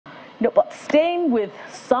No, but staying with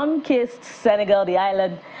sun-kissed Senegal, the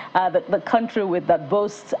island, the country with that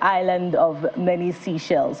boasts island of many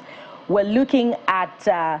seashells, we're looking at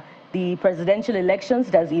the presidential elections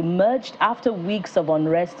that has emerged after weeks of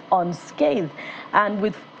unrest unscathed,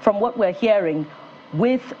 and from what we're hearing,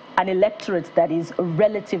 with an electorate that is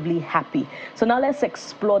relatively happy. So now let's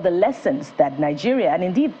explore the lessons that Nigeria and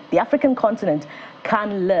indeed the African continent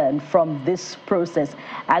can learn from this process.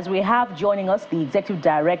 As we have joining us the Executive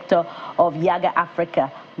Director of Yiaga Africa,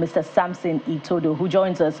 Mr. Samson Itodo, who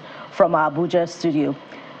joins us from our Abuja studio.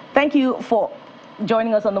 Thank you for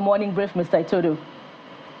joining us on the morning brief, Mr. Itodo.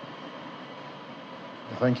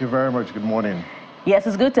 Thank you very much. Good morning. Yes,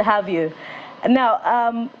 it's good to have you.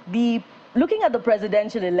 Now, looking at the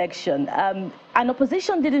presidential election, an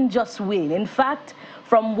opposition didn't just win. In fact,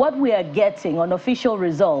 from what we are getting on official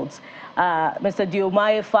results, Mr.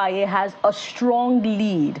 Diomaye Faye has a strong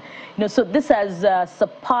lead. So this has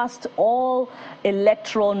surpassed all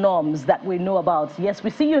electoral norms that we know about. Yes, we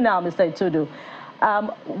see you now, Mr. Itodo.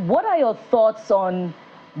 What are your thoughts on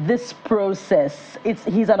this process?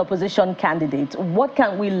 He's an opposition candidate. What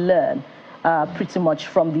can we learn pretty much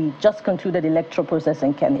from the just concluded electoral process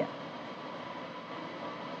in Kenya?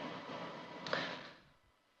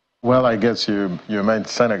 Well, I guess you meant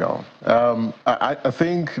Senegal. I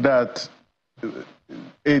think that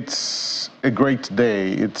it's a great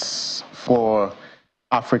day. It's for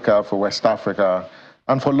Africa, for West Africa,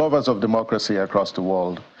 and for lovers of democracy across the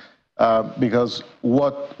world. Because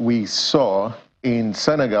what we saw in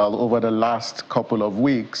Senegal over the last couple of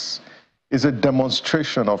weeks is a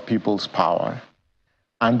demonstration of people's power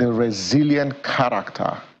and the resilient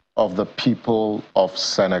character of the people of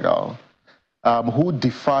Senegal. Who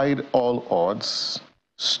defied all odds,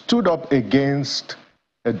 stood up against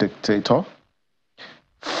a dictator,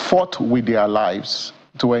 fought with their lives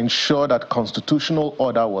to ensure that constitutional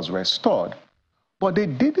order was restored. But they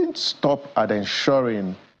didn't stop at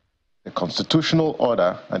ensuring the constitutional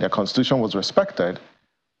order and their constitution was respected.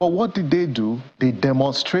 But what did they do? They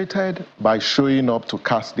demonstrated by showing up to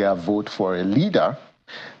cast their vote for a leader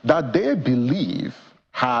that they believe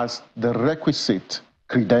has the requisite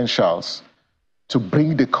credentials to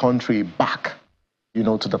bring the country back,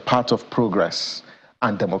 to the path of progress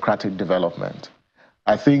and democratic development.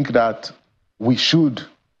 I think that we should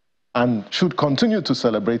continue to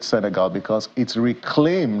celebrate Senegal because it's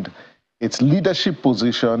reclaimed its leadership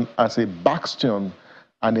position as a bastion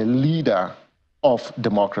and a leader of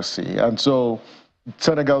democracy. And so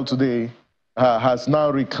Senegal today has now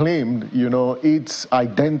reclaimed, its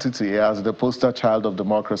identity as the poster child of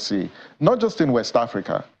democracy, not just in West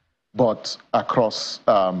Africa, but across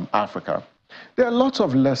Africa. There are lots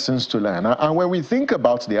of lessons to learn. And when we think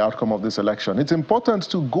about the outcome of this election, it's important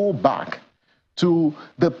to go back to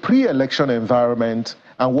the pre-election environment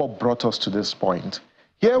and what brought us to this point.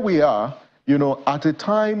 Here we are, at a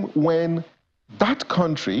time when that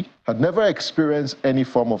country had never experienced any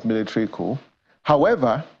form of military coup.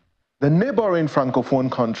 However, the neighboring Francophone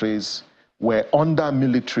countries were under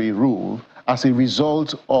military rule as a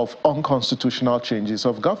result of unconstitutional changes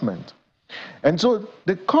of government. And so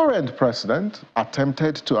the current president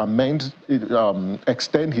attempted to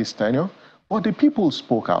extend his tenure, but the people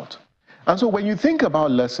spoke out. And so when you think about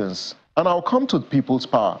lessons, and I'll come to people's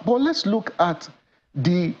power, but let's look at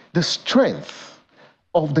the strength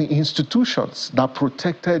of the institutions that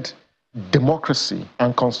protected democracy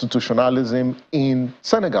and constitutionalism in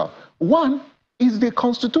Senegal. One is the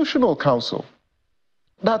Constitutional Council,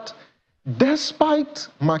 that despite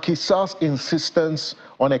Macky Sall's insistence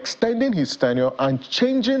on extending his tenure and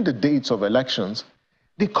changing the dates of elections,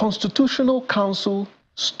 the Constitutional Council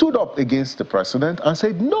stood up against the president and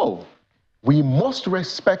said, no, we must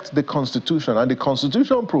respect the Constitution. And the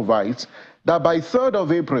Constitution provides that by 3rd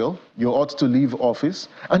of April, you ought to leave office,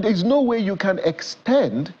 and there's no way you can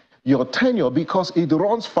extend your tenure because it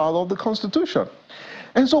runs foul of the Constitution.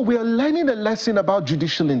 And so we are learning a lesson about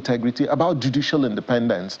judicial integrity, about judicial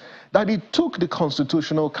independence, that it took the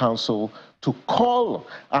Constitutional Council to call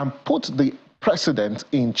and put the precedent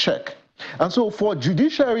in check. And so for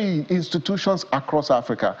judiciary institutions across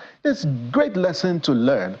Africa, there's a great lesson to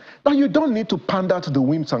learn that you don't need to pander to the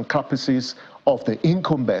whims and caprices of the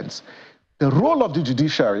incumbents. The role of the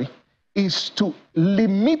judiciary is to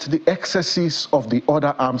limit the excesses of the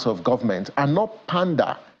other arms of government and not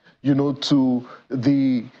pander, to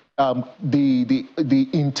the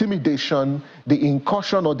intimidation, the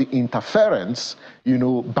incursion or the interference,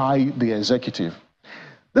 by the executive.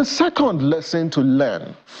 The second lesson to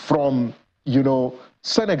learn from,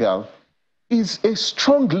 Senegal is a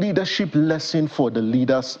strong leadership lesson for the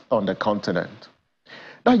leaders on the continent.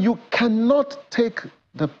 Now, you cannot take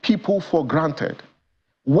the people for granted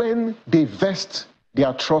when they vest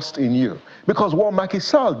their trust in you. Because what Macky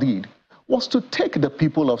Sall did was to take the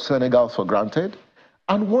people of Senegal for granted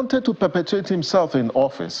and wanted to perpetuate himself in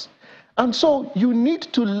office. And so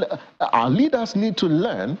our leaders need to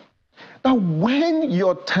learn that when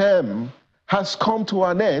your term has come to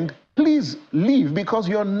an end, please leave, because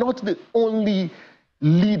you're not the only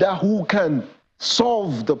leader who can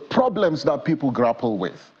solve the problems that people grapple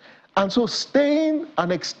with. And so staying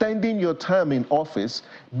and extending your term in office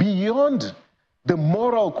beyond the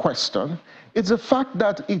moral question, it's the fact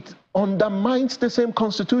that it undermines the same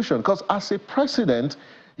constitution, because as a president,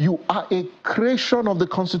 you are a creation of the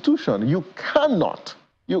constitution. You cannot,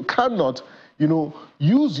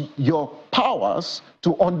 use your powers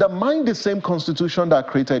to undermine the same constitution that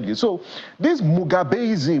created you. So this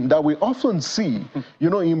Mugabeism that we often see,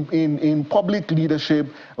 in public leadership,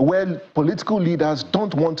 where political leaders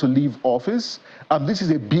don't want to leave office, this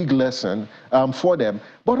is a big lesson for them,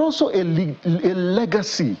 but also a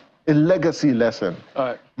legacy lesson. All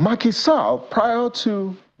right. Macky Sall, prior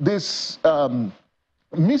to this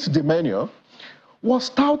misdemeanor, was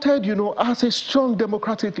touted, as a strong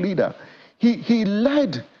democratic leader. He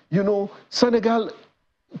led, Senegal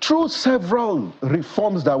through several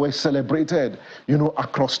reforms that were celebrated,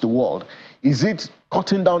 across the world. Is it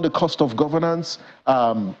cutting down the cost of governance,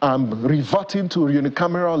 reverting to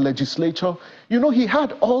unicameral legislature? He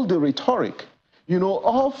had all the rhetoric,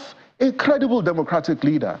 of a credible democratic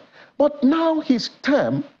leader. But now his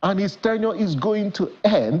term and his tenure is going to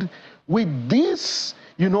end with this,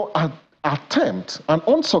 attempt, an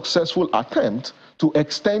unsuccessful attempt to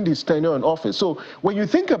extend his tenure in office. So when you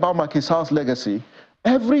think about Macky Sall's legacy,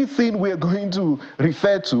 everything we're going to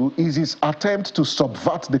refer to is his attempt to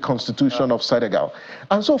subvert the constitution of Senegal.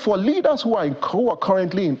 And so for leaders who are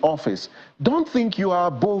currently in office, don't think you are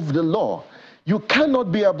above the law. You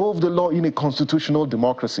cannot be above the law in a constitutional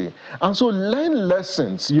democracy. And so learn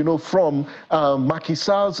lessons, from Macky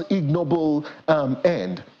Sall's ignoble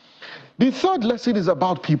end. The third lesson is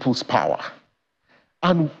about people's power.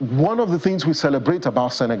 And one of the things we celebrate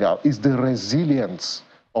about Senegal is the resilience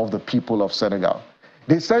of the people of Senegal.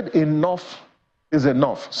 They said enough is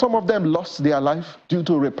enough. Some of them lost their life due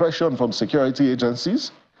to repression from security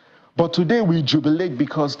agencies. But today we jubilate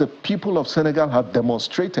because the people of Senegal have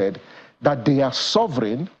demonstrated that they are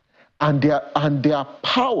sovereign, and their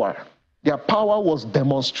power was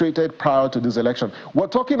demonstrated prior to this election. We're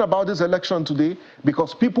talking about this election today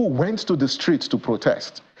because people went to the streets to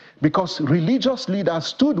protest, because religious leaders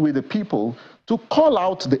stood with the people to call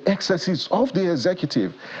out the excesses of the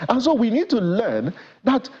executive. And so we need to learn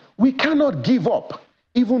that we cannot give up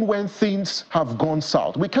even when things have gone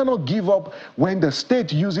south. We cannot give up when the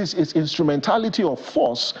state uses its instrumentality of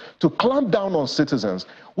force to clamp down on citizens.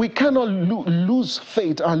 We cannot lose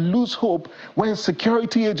faith and lose hope when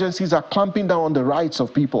security agencies are clamping down on the rights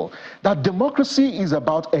of people. That democracy is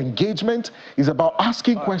about engagement, is about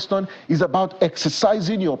asking questions, is about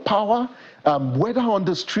exercising your power, whether on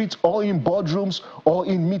the streets or in boardrooms or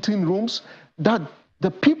in meeting rooms. That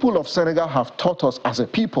the people of Senegal have taught us as a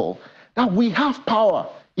people that we have power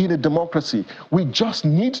in a democracy. We just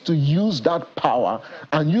need to use that power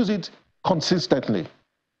and use it consistently.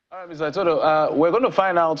 All right, Mr. Itodo, we're going to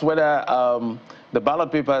find out whether the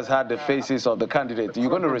ballot papers had the faces of the candidate. You're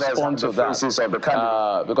going to respond to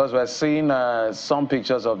that because we're seeing some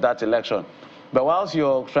pictures of that election. But whilst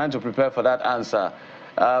you're trying to prepare for that answer,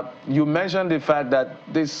 you mentioned the fact that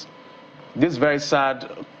this very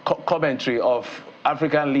sad commentary of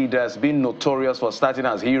African leaders being notorious for starting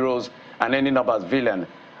as heroes and ending up as villains.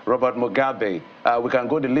 Robert Mugabe, we can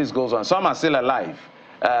go, the list goes on. Some are still alive.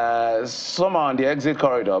 Some are on the exit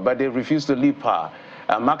corridor, but they refuse to leave power.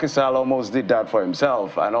 Macky Sall almost did that for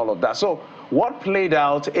himself and all of that. So what played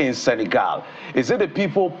out in Senegal? Is it the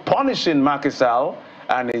people punishing Macky Sall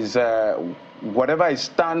and his, whatever he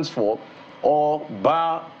stands for, or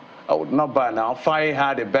not by now, Faye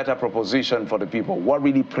had a better proposition for the people? What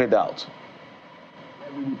really played out?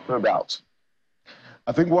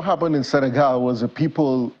 I think what happened in Senegal was the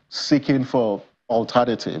people seeking for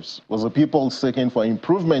alternatives, was the people seeking for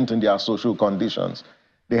improvement in their social conditions.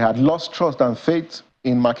 They had lost trust and faith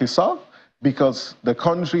in Macky Sall because the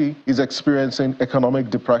country is experiencing economic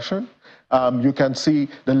depression. You can see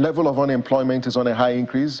the level of unemployment is on a high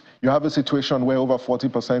increase. You have a situation where over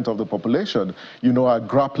 40% of the population, are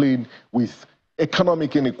grappling with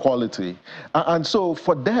economic inequality. And so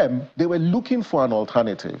for them, they were looking for an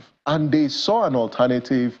alternative. And they saw an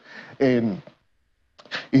alternative in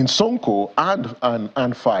Sonko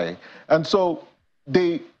and Faye. And so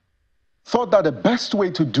they thought that the best way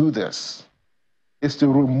to do this is to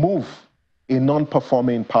remove a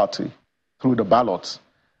non-performing party through the ballots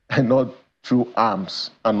and not through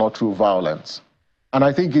arms and not through violence. And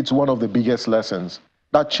I think it's one of the biggest lessons,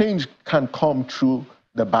 that change can come through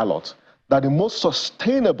the ballot, that the most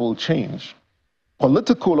sustainable change,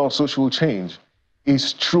 political or social change,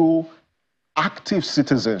 is through active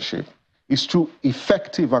citizenship, is through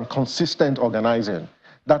effective and consistent organizing,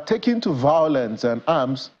 that taking to violence and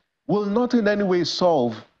arms will not in any way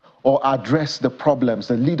solve or address the problems,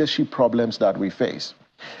 the leadership problems that we face.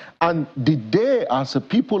 And did they, as a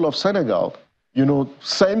people of Senegal,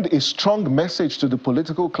 send a strong message to the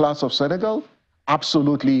political class of Senegal?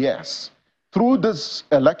 Absolutely yes. Through this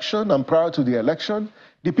election and prior to the election,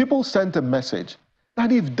 the people sent a message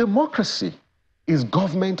that if democracy is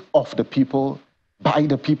government of the people, by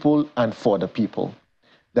the people, and for the people,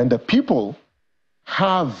 then the people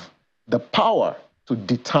have the power to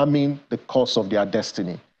determine the course of their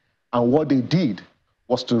destiny. And what they did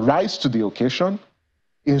was to rise to the occasion,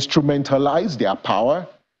 instrumentalize their power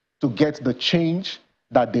to get the change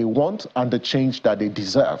that they want and the change that they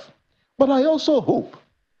deserve. But I also hope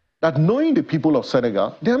that, knowing the people of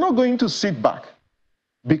Senegal, they're not going to sit back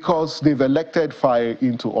because they've elected Faye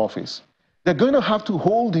into office. They're going to have to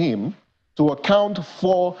hold him to account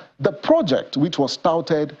for the project which was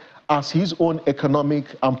touted as his own economic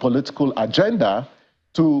and political agenda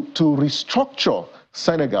to restructure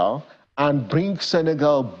Senegal and bring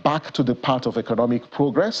Senegal back to the path of economic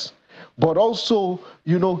progress, but also,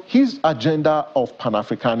 his agenda of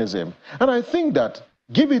Pan-Africanism. And I think that,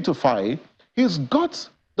 give it to Faye, he's got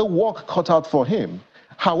the work cut out for him.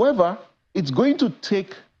 However, it's going to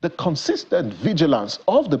take the consistent vigilance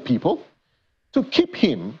of the people to keep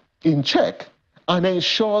him in check and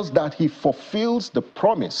ensures that he fulfills the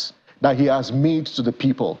promise that he has made to the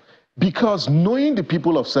people. Because, knowing the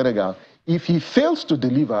people of Senegal, if he fails to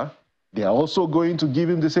deliver, they are also going to give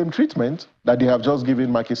him the same treatment that they have just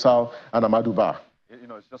given Macky Sall and Amadou Ba.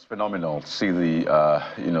 It's just phenomenal to see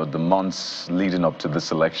the months leading up to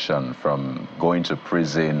this election, from going to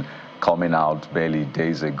prison, coming out barely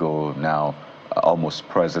days ago, now almost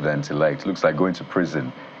president-elect. Looks like going to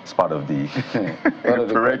prison is part of the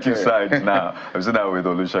prerequisites now. I'm sitting now with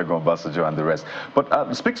Olusegun Obasanjo and the rest.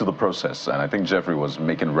 But speak to the process, and I think Jeffrey was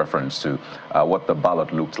making reference to what the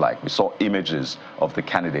ballot looked like. We saw images of the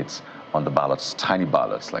candidates on the ballots, tiny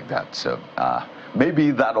ballots like that. So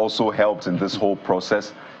maybe that also helped in this whole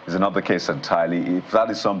process. Is another case entirely. If that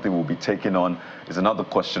is something we'll be taking on, is another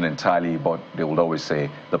question entirely, but they will always say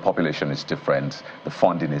the population is different, the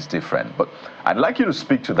funding is different. But I'd like you to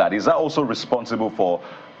speak to that. Is that also responsible for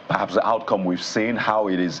perhaps the outcome we've seen, how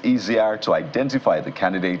it is easier to identify the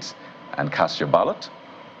candidates and cast your ballot?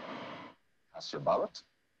 Cast your ballot?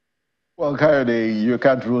 Well, Kayode, you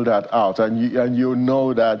can't rule that out. And you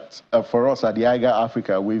know that for us at Yiaga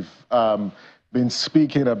Africa, we've been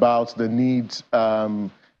speaking about the need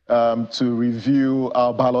to review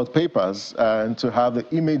our ballot papers and to have the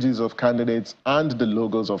images of candidates and the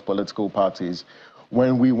logos of political parties.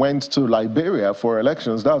 When we went to Liberia for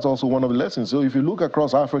elections, that's also one of the lessons. So if you look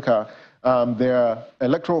across Africa, there are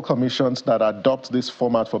electoral commissions that adopt this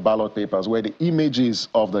format for ballot papers, where the images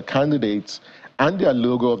of the candidates and their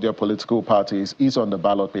logo of their political parties is on the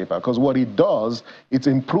ballot paper. Because what it does, it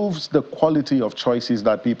improves the quality of choices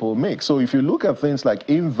that people make. So if you look at things like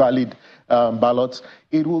invalid ballots,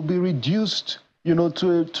 it will be reduced,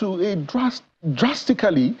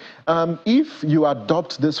 drastically if you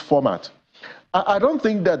adopt this format. I don't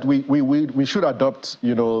think that we should adopt,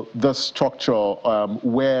 the structure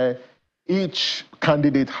where each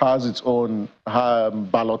candidate has its own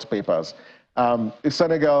ballot papers.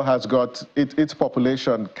 Senegal has got, its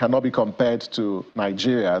population cannot be compared to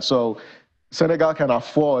Nigeria. So Senegal can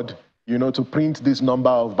afford, to print this number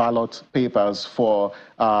of ballot papers for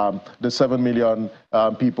the 7 million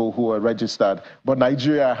people who are registered. But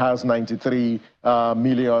Nigeria has 93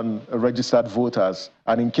 million registered voters.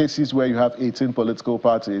 And in cases where you have 18 political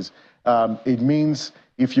parties, it means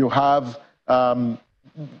if you have, in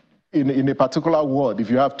a particular ward, if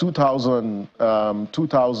you have 2,000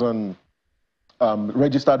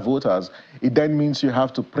 registered voters, it then means you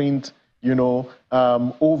have to print,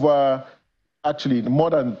 over actually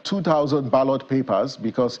more than 2,000 ballot papers,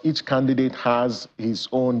 because each candidate has his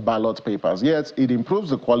own ballot papers. Yes, it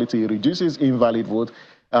improves the quality, it reduces invalid vote.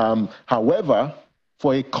 However,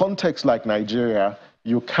 for a context like Nigeria,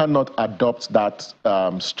 you cannot adopt that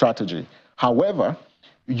strategy. However,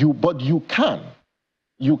 you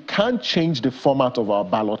can change the format of our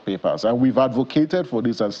ballot papers. And we've advocated for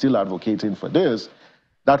this and still advocating for this,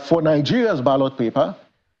 that for Nigeria's ballot paper,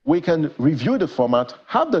 we can review the format,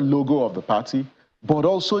 have the logo of the party, but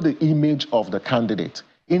also the image of the candidate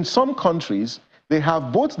In some countries, they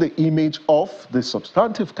have both the image of the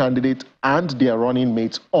substantive candidate and their running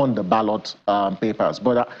mates on the ballot papers.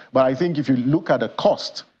 But I think if you look at the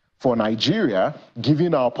cost for Nigeria,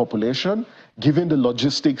 given our population, given the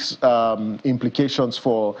logistics implications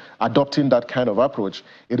for adopting that kind of approach,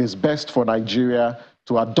 it is best for Nigeria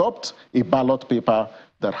to adopt a ballot paper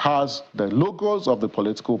that has the logos of the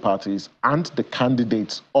political parties and the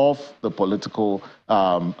candidates of the political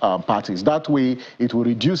parties. That way, it will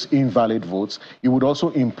reduce invalid votes. It would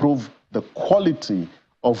also improve the quality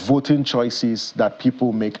of voting choices that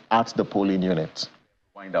people make at the polling unit.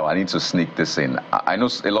 I need to sneak this in. I know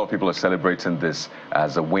a lot of people are celebrating this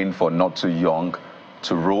as a win for not too young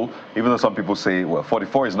to rule, even though some people say, well,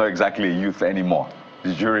 44 is not exactly a youth anymore.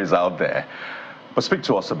 The jury is out there. But speak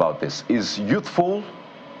to us about this. Is youthful,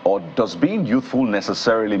 or does being youthful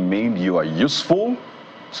necessarily mean you are useful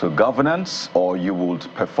to governance, or you would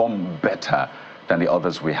perform better than the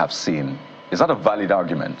others we have seen? Is that a valid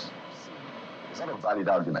argument? Is that a valid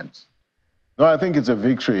argument? No, I think it's a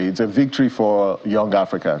victory. It's a victory for young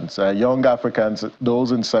Africans. Young Africans,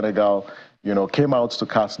 those in Senegal, came out to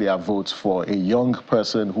cast their votes for a young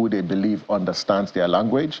person who they believe understands their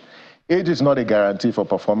language. Age is not a guarantee for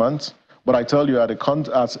performance. But I tell you,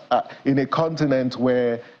 in a continent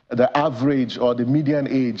where the average or the median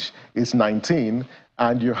age is 19,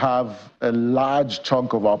 and you have a large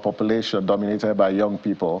chunk of our population dominated by young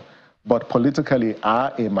people, but politically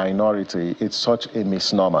are a minority, it's such a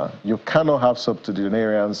misnomer. You cannot have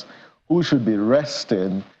septuagenarians who should be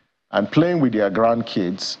resting and playing with their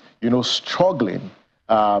grandkids, struggling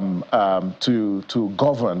to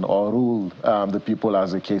govern or rule the people,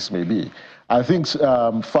 as the case may be. I think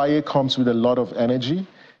Faye comes with a lot of energy.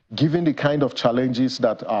 Given the kind of challenges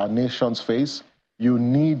that our nations face, you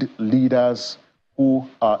need leaders who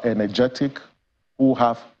are energetic, who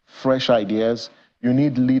have fresh ideas. You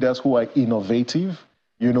need leaders who are innovative,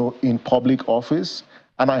 in public office.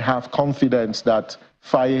 And I have confidence that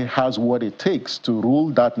Faye has what it takes to rule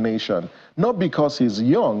that nation, not because he's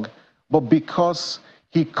young, but because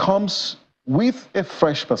he comes with a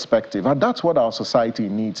fresh perspective. And that's what our society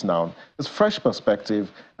needs now. It's fresh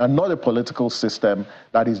perspective and not a political system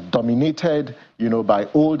that is dominated, by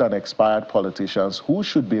old and expired politicians who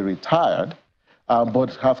should be retired,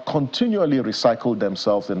 but have continually recycled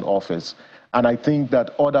themselves in office. And I think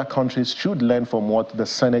that other countries should learn from what the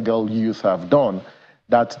Senegal youth have done,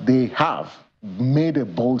 that they have made a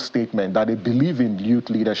bold statement that they believe in youth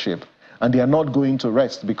leadership. And they are not going to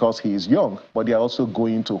rest because he is young, but they are also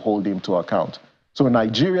going to hold him to account. So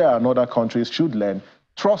Nigeria and other countries should learn,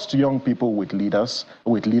 trust young people with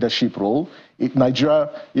leadership role.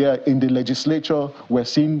 Nigeria, in the legislature, we're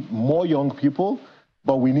seeing more young people,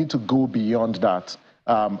 but we need to go beyond that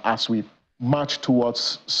as we march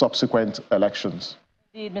towards subsequent elections.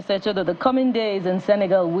 Indeed, Mr. Echodo, the coming days in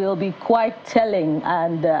Senegal will be quite telling.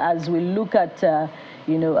 And as we look at,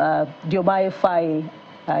 Diomaye Faye,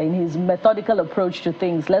 in his methodical approach to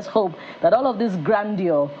things, let's hope that all of this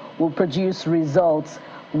grandeur will produce results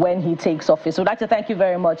when he takes office. So I'd like to thank you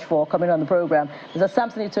very much for coming on the program. Mr.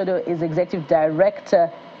 Samson Itodo is Executive Director,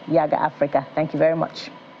 Yiaga Africa. Thank you very much.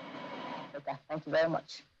 Okay, thank you very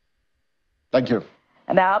much. Thank you.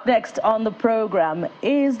 And now up next on the program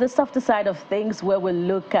is the softer side of things, where we'll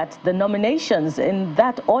look at the nominations in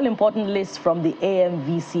that all-important list from the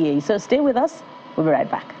AMVCA. So stay with us. We'll be right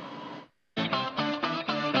back.